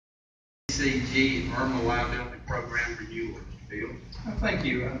ACCG IRMA Liability Program Renewal. Bill? Thank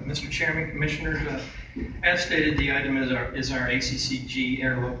you, Mr. Chairman, Commissioners. As stated, the item is our ACCG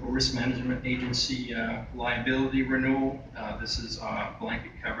Interlocal Risk Management Agency liability renewal. This is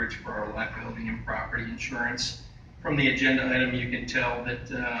blanket coverage for our liability and property insurance. From the agenda item, you can tell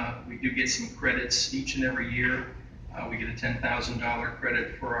that we do get some credits each and every year. We get a $10,000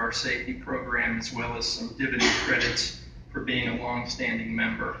 credit for our safety program, as well as some dividend credits for being a long-standing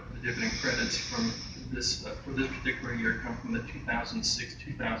member. The dividend credits from this for this particular year come from the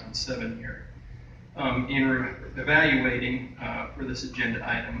 2006-2007 year. In evaluating for this agenda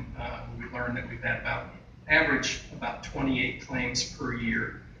item, we learned that we've had about 28 claims per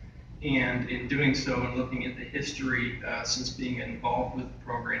year. And in doing so and looking at the history since being involved with the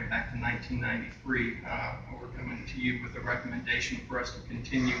program back in 1993, we're coming to you with a recommendation for us to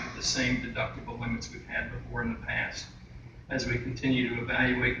continue with the same deductible limits we've had before in the past. As we continue to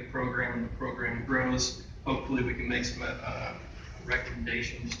evaluate the program and the program grows, hopefully we can make some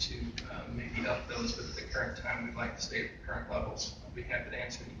recommendations to maybe up those, but at the current time we'd like to stay at the current levels. I'll be happy to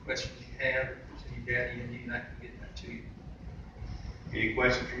answer any questions you have. If there's any data you need, I can get that to you. Any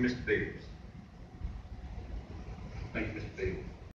questions from Mr. Fields? Thank you, Mr. Fields.